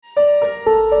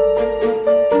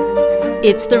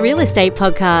It's the Real Estate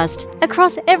Podcast,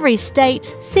 across every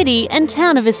state, city and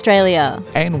town of Australia.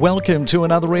 And welcome to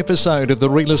another episode of the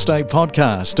Real Estate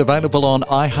Podcast, available on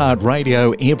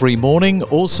iHeartRadio every morning,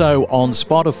 also on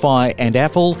Spotify and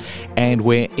Apple, and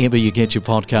wherever you get your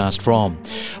podcast from.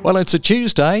 Well, it's a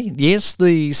Tuesday, yes,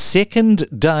 the second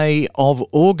day of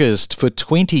August for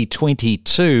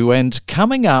 2022, and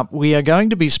coming up, we are going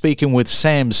to be speaking with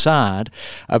Sam Sard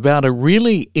about a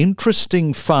really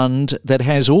interesting fund that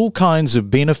has all kinds of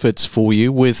benefits for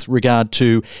you with regard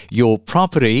to your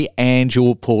property and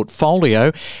your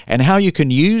portfolio, and how you can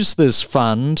use this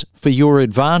fund for your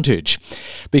advantage.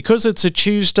 Because it's a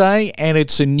Tuesday and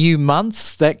it's a new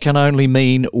month, that can only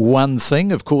mean one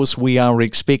thing. Of course, we are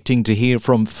expecting to hear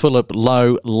from Philip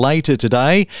Lowe later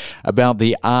today about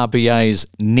the RBA's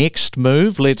next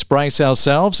move. Let's brace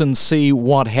ourselves and see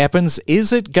what happens.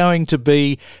 Is it going to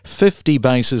be 50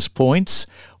 basis points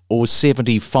or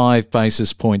 75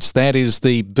 basis points? That is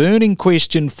the burning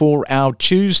question for our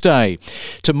Tuesday.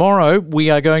 Tomorrow, we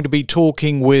are going to be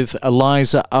talking with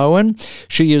Eliza Owen.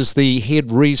 She is the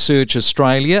Head Research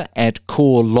Australia at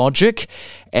CoreLogic,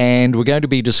 and we're going to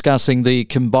be discussing the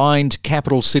combined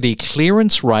capital city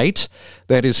clearance rate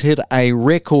that has hit a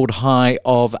record high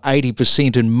of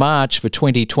 80% in March for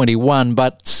 2021,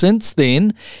 but since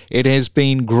then it has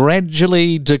been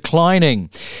gradually declining.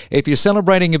 If you're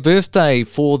celebrating a birthday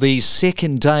for the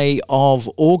second day of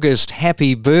August,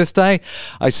 happy birthday.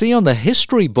 I see on the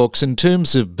history books in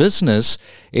terms of business,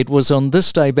 it was on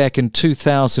this day back in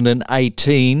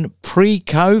 2018,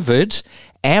 pre-COVID,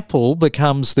 Apple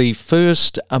becomes the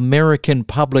first American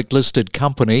public listed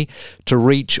company to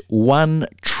reach $1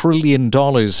 trillion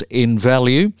in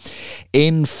value.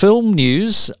 In film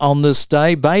news on this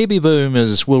day, baby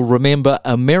boomers will remember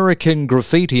American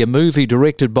Graffiti, a movie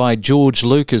directed by George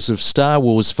Lucas of Star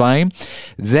Wars fame.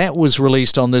 That was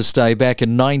released on this day back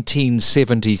in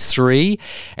 1973.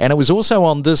 And it was also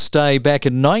on this day back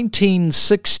in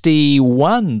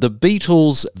 1961, the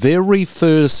Beatles' very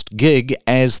first gig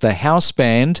as the house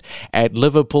band at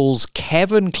Liverpool's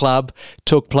Cavern Club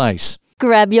took place.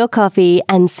 Grab your coffee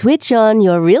and switch on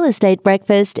your real estate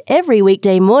breakfast every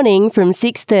weekday morning from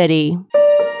 6:30.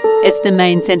 It's the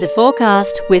Main Centre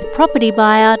forecast with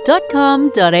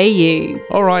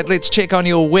propertybuyer.com.au. All right, let's check on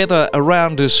your weather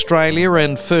around Australia.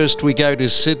 And first we go to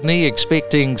Sydney,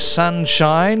 expecting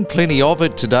sunshine, plenty of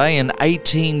it today, and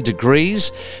 18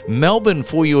 degrees. Melbourne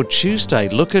for your Tuesday,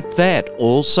 look at that,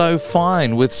 also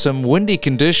fine with some windy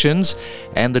conditions,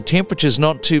 and the temperature's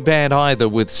not too bad either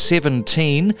with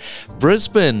 17.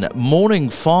 Brisbane, morning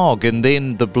fog, and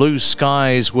then the blue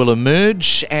skies will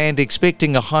emerge, and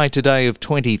expecting a high today of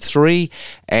 23.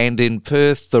 And in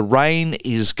Perth, the rain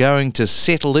is going to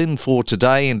settle in for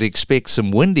today, and expect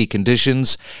some windy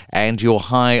conditions and your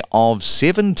high of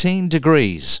 17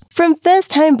 degrees. From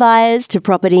first home buyers to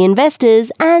property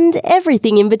investors and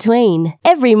everything in between.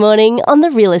 Every morning on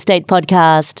the Real Estate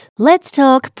Podcast. Let's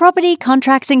talk property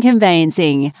contracts and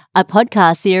conveyancing, a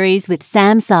podcast series with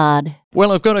Sam Sard.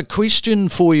 Well, I've got a question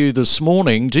for you this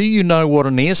morning. Do you know what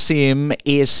an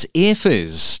SMSF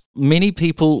is? Many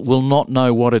people will not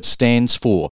know what it stands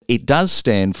for. It does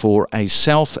stand for a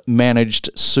self-managed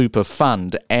super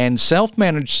fund, and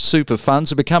self-managed super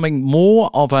funds are becoming more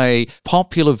of a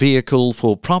popular vehicle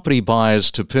for property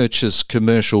buyers to purchase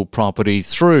commercial property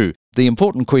through. The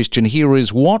important question here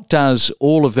is, what does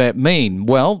all of that mean?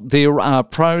 Well, there are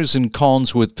pros and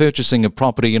cons with purchasing a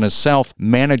property in a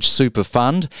self-managed super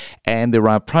fund, and there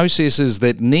are processes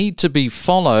that need to be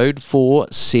followed for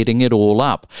setting it all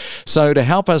up. So to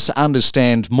help us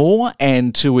understand more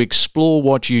and to explore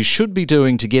what you should be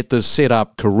doing to get this set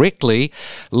up correctly,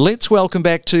 let's welcome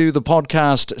back to the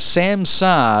podcast Sam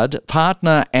Sard,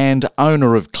 partner and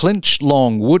owner of Clinch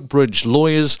Long Woodbridge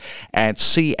Lawyers at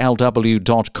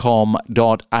clw.com.au.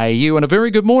 And a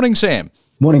very good morning, Sam.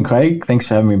 Morning, Craig. Thanks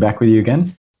for having me back with you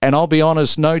again. And I'll be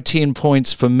honest, no 10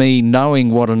 points for me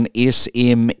knowing what an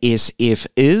SMSF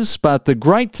is, but the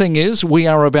great thing is we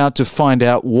are about to find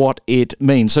out what it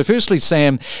means. So firstly,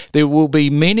 Sam, there will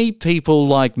be many people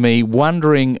like me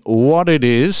wondering what it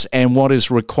is and what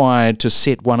is required to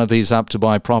set one of these up to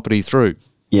buy property through.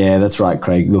 Yeah, that's right,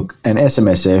 Craig. Look, an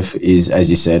SMSF is, as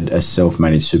you said, a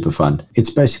self-managed super fund. It's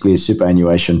basically a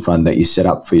superannuation fund that you set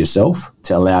up for yourself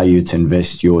to allow you to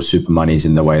invest your super monies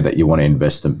in the way that you want to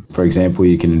invest them. For example,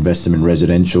 you can invest them in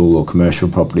residential or commercial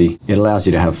property. It allows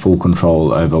you to have full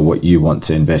control over what you want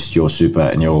to invest your super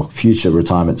and your future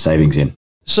retirement savings in.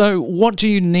 So what do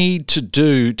you need to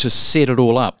do to set it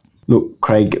all up? Look,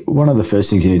 Craig, one of the first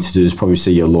things you need to do is probably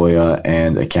see your lawyer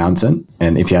and accountant.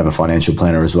 And if you have a financial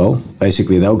planner as well,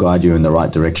 basically they'll guide you in the right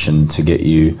direction to get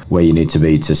you where you need to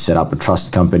be to set up a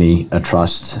trust company, a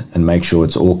trust, and make sure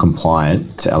it's all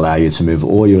compliant to allow you to move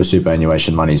all your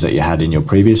superannuation monies that you had in your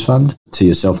previous fund to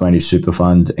your self-managed super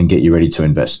fund and get you ready to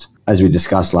invest. As we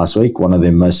discussed last week, one of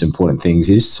the most important things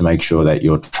is to make sure that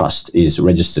your trust is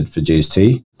registered for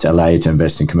GST to allow you to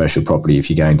invest in commercial property if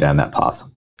you're going down that path.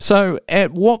 So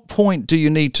at what point do you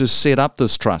need to set up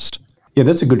this trust? Yeah,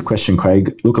 that's a good question,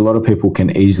 Craig. Look, a lot of people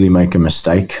can easily make a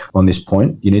mistake on this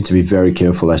point. You need to be very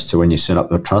careful as to when you set up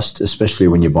the trust, especially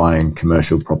when you're buying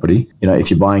commercial property.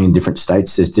 If you're buying in different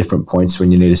states, there's different points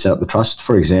when you need to set up the trust.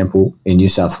 For example, in New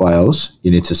South Wales, you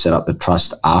need to set up the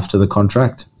trust after the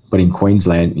contract. But in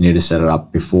Queensland, you need to set it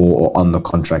up before or on the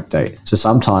contract date. So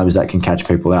sometimes that can catch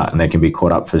people out and they can be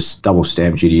caught up for double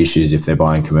stamp duty issues if they're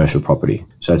buying commercial property.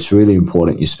 So it's really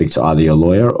important you speak to either your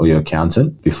lawyer or your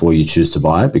accountant before you choose to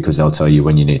buy it, because they'll tell you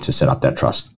when you need to set up that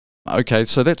trust. Okay,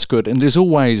 so that's good. And there's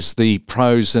always the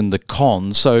pros and the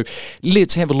cons. So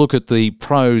let's have a look at the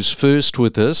pros first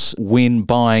with this when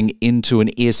buying into an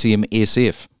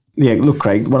SMSF. Yeah, look,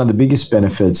 Craig, one of the biggest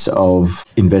benefits of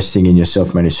investing in your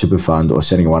self-managed super fund or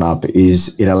setting one up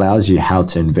is it allows you how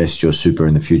to invest your super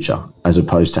in the future, as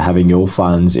opposed to having your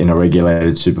funds in a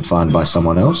regulated super fund by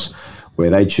someone else, where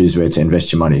they choose where to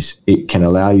invest your monies. It can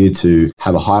allow you to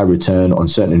have a higher return on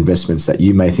certain investments that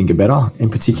you may think are better, in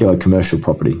particular commercial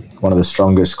property. One of the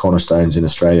strongest cornerstones in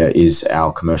Australia is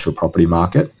our commercial property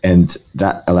market, and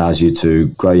that allows you to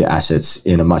grow your assets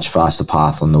in a much faster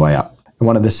path on the way up. And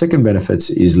one of the second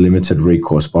benefits is limited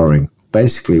recourse borrowing.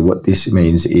 Basically, what this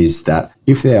means is that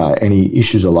if there are any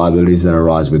issues or liabilities that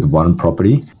arise with one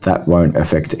property, that won't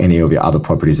affect any of your other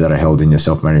properties that are held in your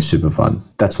self-managed super fund.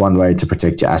 That's one way to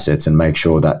protect your assets and make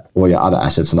sure that all your other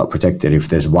assets are not protected if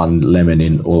there's one lemon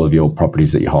in all of your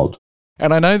properties that you hold.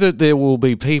 And I know that there will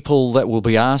be people that will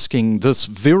be asking this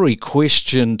very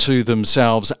question to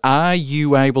themselves. Are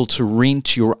you able to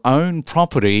rent your own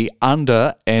property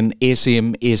under an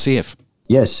SMSF?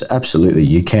 Yes, absolutely,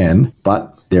 you can,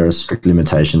 but there are strict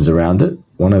limitations around it.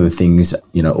 One of the things,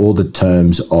 all the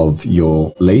terms of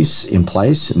your lease in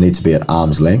place need to be at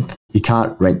arm's length. You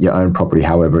can't rent your own property,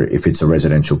 however, if it's a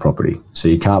residential property. So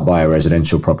you can't buy a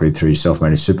residential property through your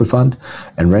self-managed super fund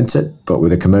and rent it, but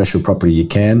with a commercial property you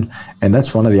can. And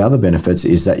that's one of the other benefits,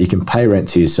 is that you can pay rent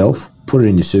to yourself, put it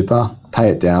in your super, pay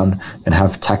it down, and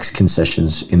have tax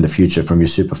concessions in the future from your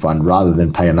super fund rather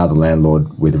than pay another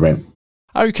landlord with rent.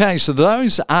 Okay, so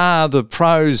those are the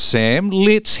pros, Sam.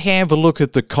 Let's have a look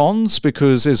at the cons,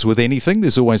 because as with anything,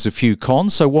 there's always a few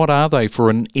cons. So what are they for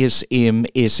an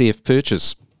SMSF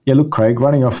purchase? Yeah, look, Craig,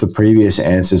 running off the previous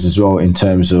answers as well in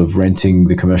terms of renting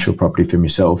the commercial property from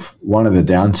yourself, one of the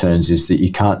downturns is that you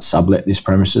can't sublet this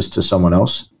premises to someone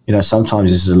else.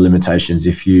 Sometimes this is a limitations.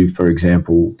 If you, for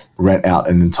example, rent out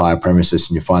an entire premises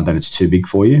and you find that it's too big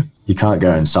for you, you can't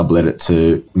go and sublet it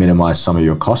to minimize some of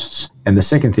your costs. And the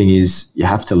second thing is you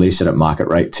have to lease it at market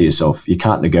rate to yourself. You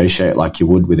can't negotiate like you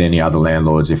would with any other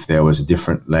landlords if there was a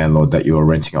different landlord that you were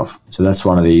renting off. So that's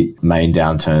one of the main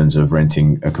downturns of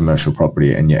renting a commercial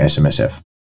property in your SMSF.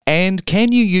 And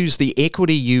can you use the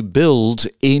equity you build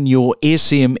in your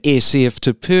SMSF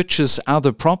to purchase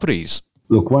other properties?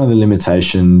 Look, one of the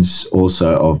limitations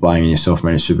also of buying in your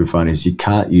self-managed super fund is you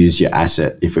can't use your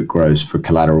asset if it grows for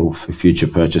collateral for future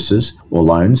purchases or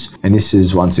loans. And this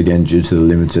is once again due to the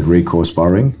limited recourse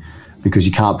borrowing, because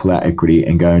you can't pull out equity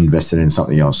and go invest it in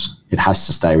something else. It has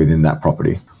to stay within that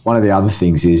property. One of the other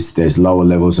things is there's lower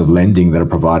levels of lending that are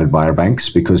provided by our banks,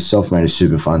 because self-managed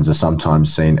super funds are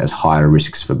sometimes seen as higher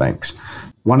risks for banks.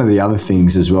 One of the other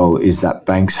things as well is that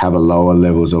banks have a lower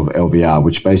levels of LVR,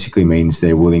 which basically means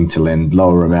they're willing to lend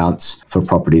lower amounts for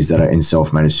properties that are in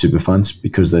self-managed super funds,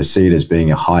 because they see it as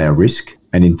being a higher risk.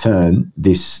 And in turn,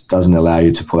 this doesn't allow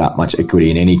you to pull out much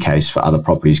equity in any case for other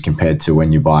properties compared to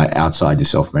when you buy outside your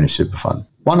self-managed super fund.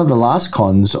 One of the last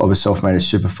cons of a self-managed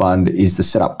super fund is the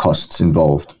setup costs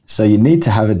involved. So you need to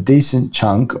have a decent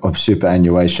chunk of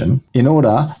superannuation in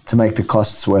order to make the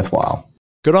costs worthwhile.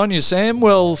 Good on you, Sam.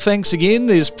 Well, thanks again.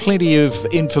 There's plenty of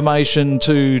information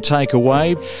to take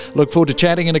away. Look forward to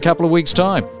chatting in a couple of weeks'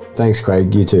 time. Thanks,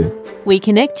 Craig. You too. We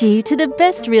connect you to the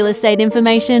best real estate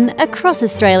information across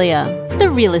Australia. The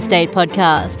Real Estate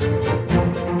Podcast.